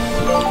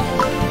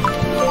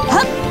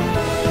はっ。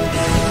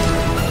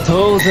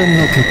当然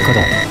の結果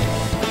だ。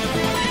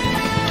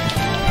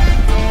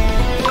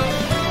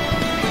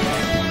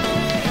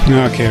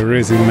Okay,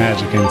 raising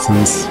magic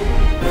instance.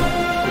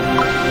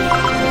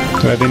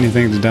 Do I have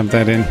anything to dump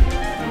that in?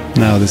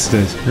 No, this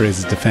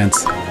raises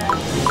defense.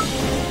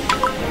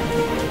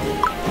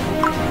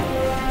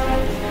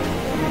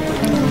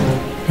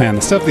 Man,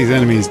 the stuff these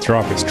enemies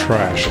drop is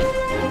trash.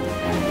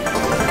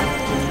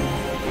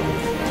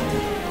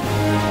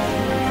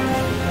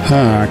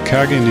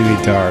 Kage Nui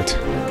Dart.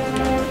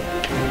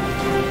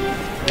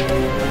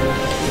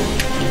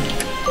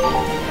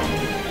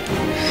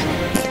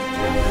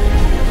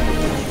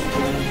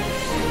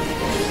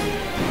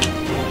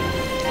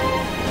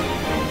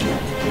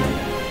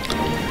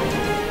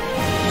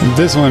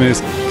 This one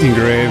is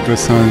engraved with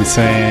someone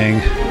saying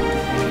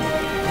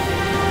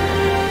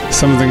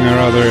something or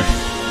other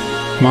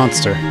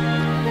monster.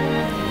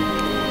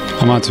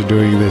 A monster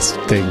doing this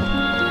thing.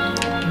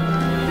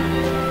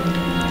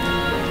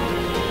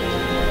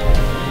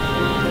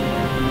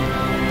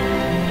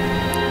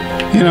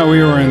 You know,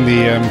 we were in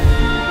the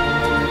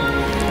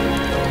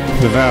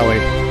valley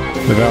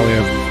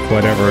of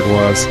whatever it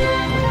was.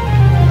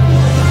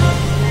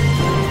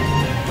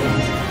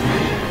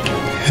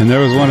 And there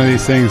was one of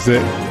these things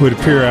that would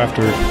appear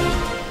after.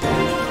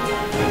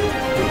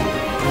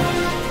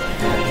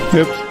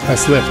 Oops, I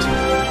slipped.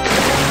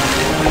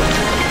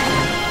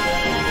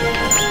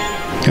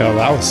 Oh,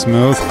 that was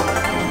smooth.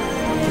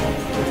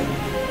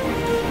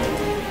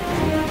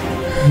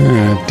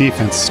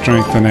 Defense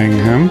strengthening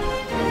him.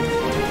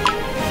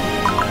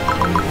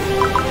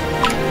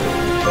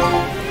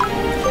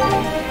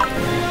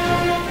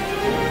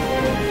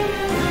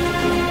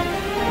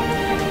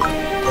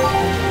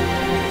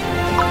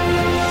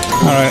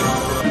 Alright,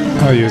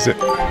 I'll use it.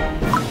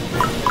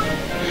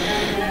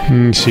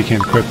 She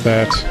can't equip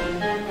that.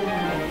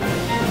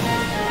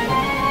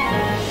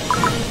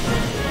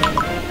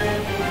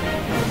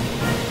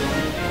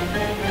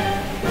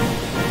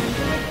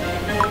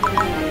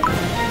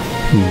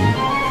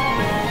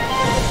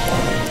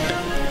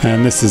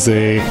 And this is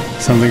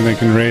something that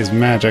can raise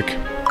magic.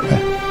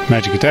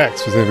 Magic attack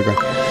specifically.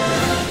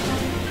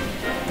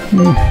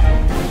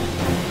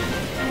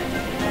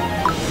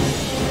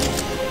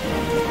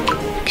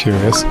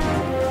 Curious.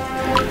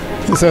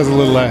 This has a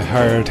little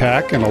higher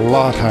attack and a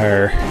lot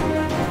higher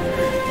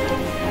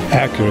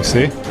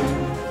accuracy,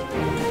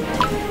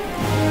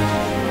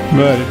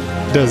 but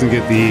it doesn't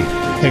get the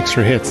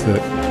extra hits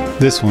that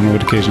this one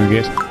would occasionally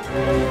get.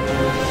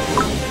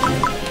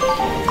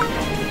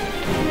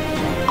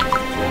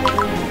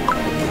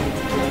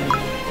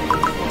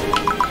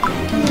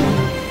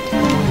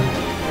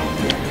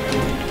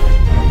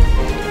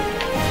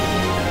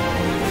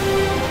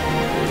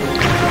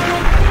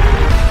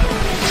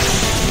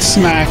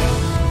 Smack.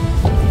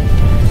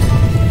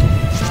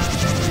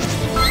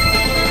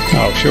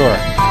 Oh, sure.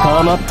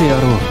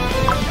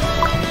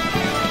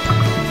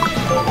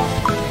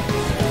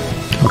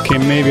 Okay,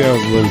 maybe I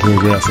was a little too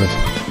aggressive.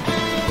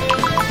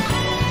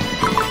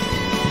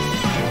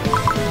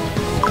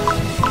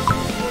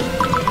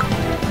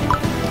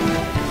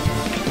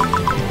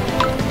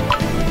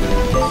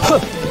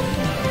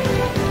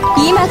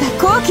今が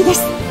好機で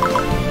す。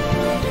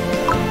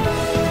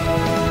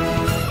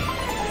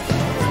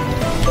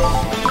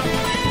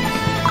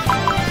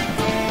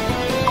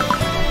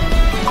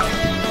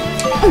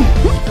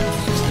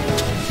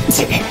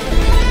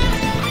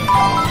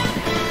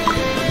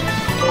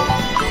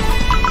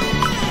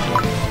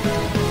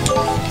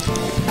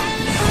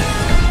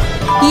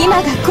今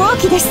が好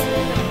機です。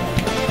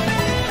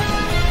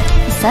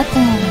さて、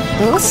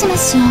どうしま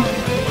しょう。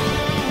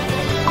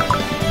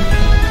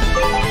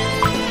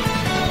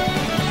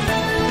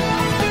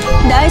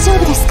大丈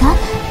夫ですか？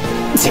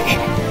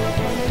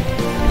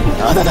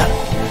まだだ。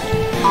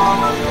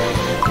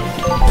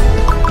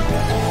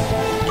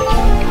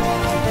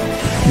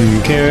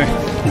Okay.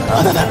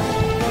 まだだ。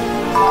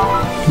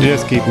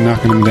 Just keep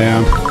knocking him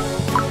down.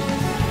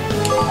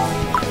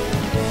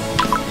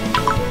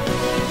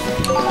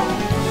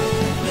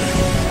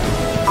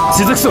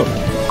 続くぞ。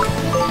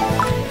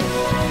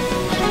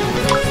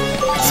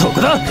そ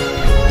こだ。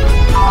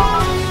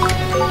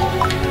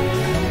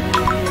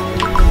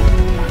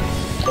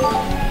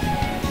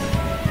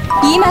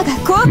今が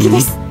好機で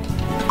す。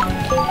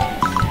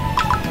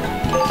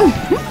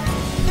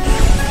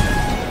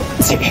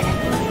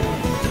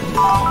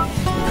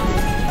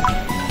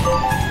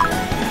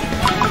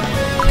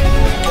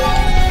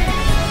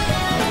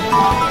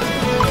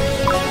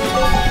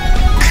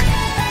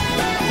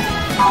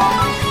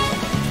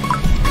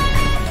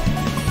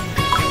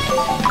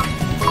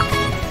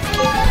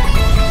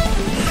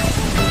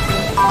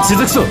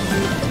続くぞ。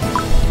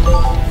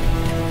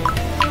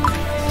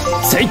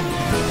せい。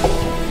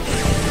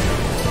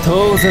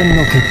当然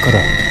の結果だ。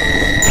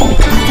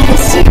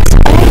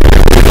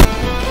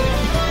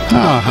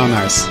Oh, how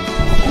nice.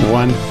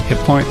 1 hit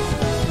point.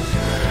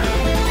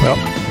 Well,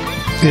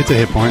 it's a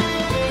hit point.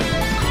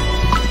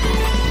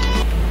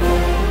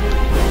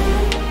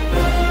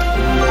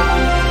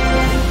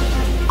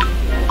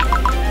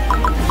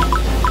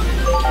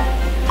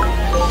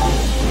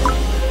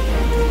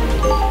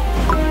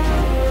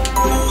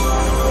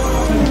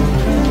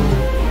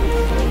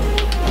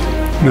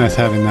 Nice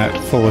having that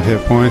full of hit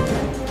points.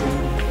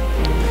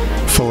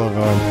 Full of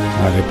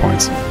not hit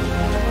points.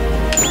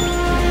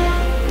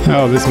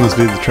 Oh, this must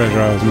be the treasure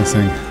I was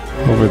missing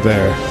over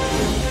there.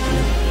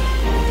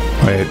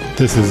 Wait,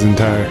 this is an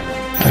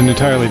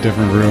entirely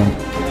different room.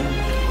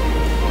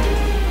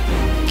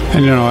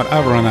 And you know what?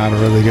 I've run out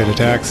of really good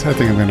attacks. I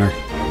think I'm gonna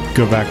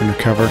go back and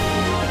recover.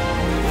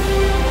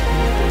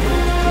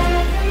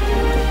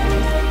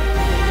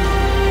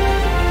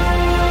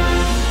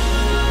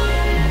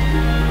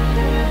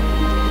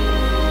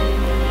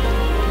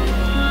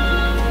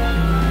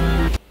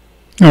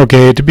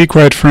 Okay, to be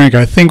quite frank,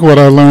 I think what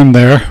I learned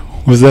there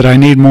was that I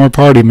need more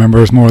party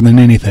members more than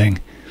anything.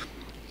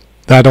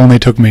 That only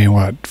took me,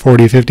 what,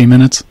 40-50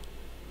 minutes?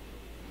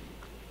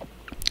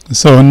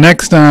 So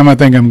next time I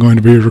think I'm going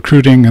to be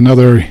recruiting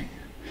another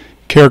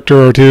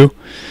character or two.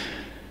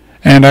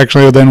 And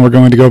actually then we're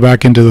going to go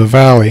back into the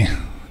Valley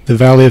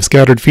of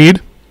Scattered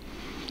Feed.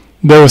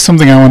 There was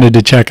something I wanted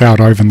to check out,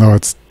 even though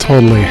it's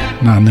totally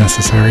not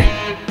necessary.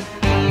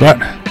 But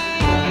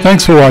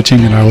thanks for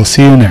watching, and I will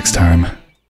see you next time.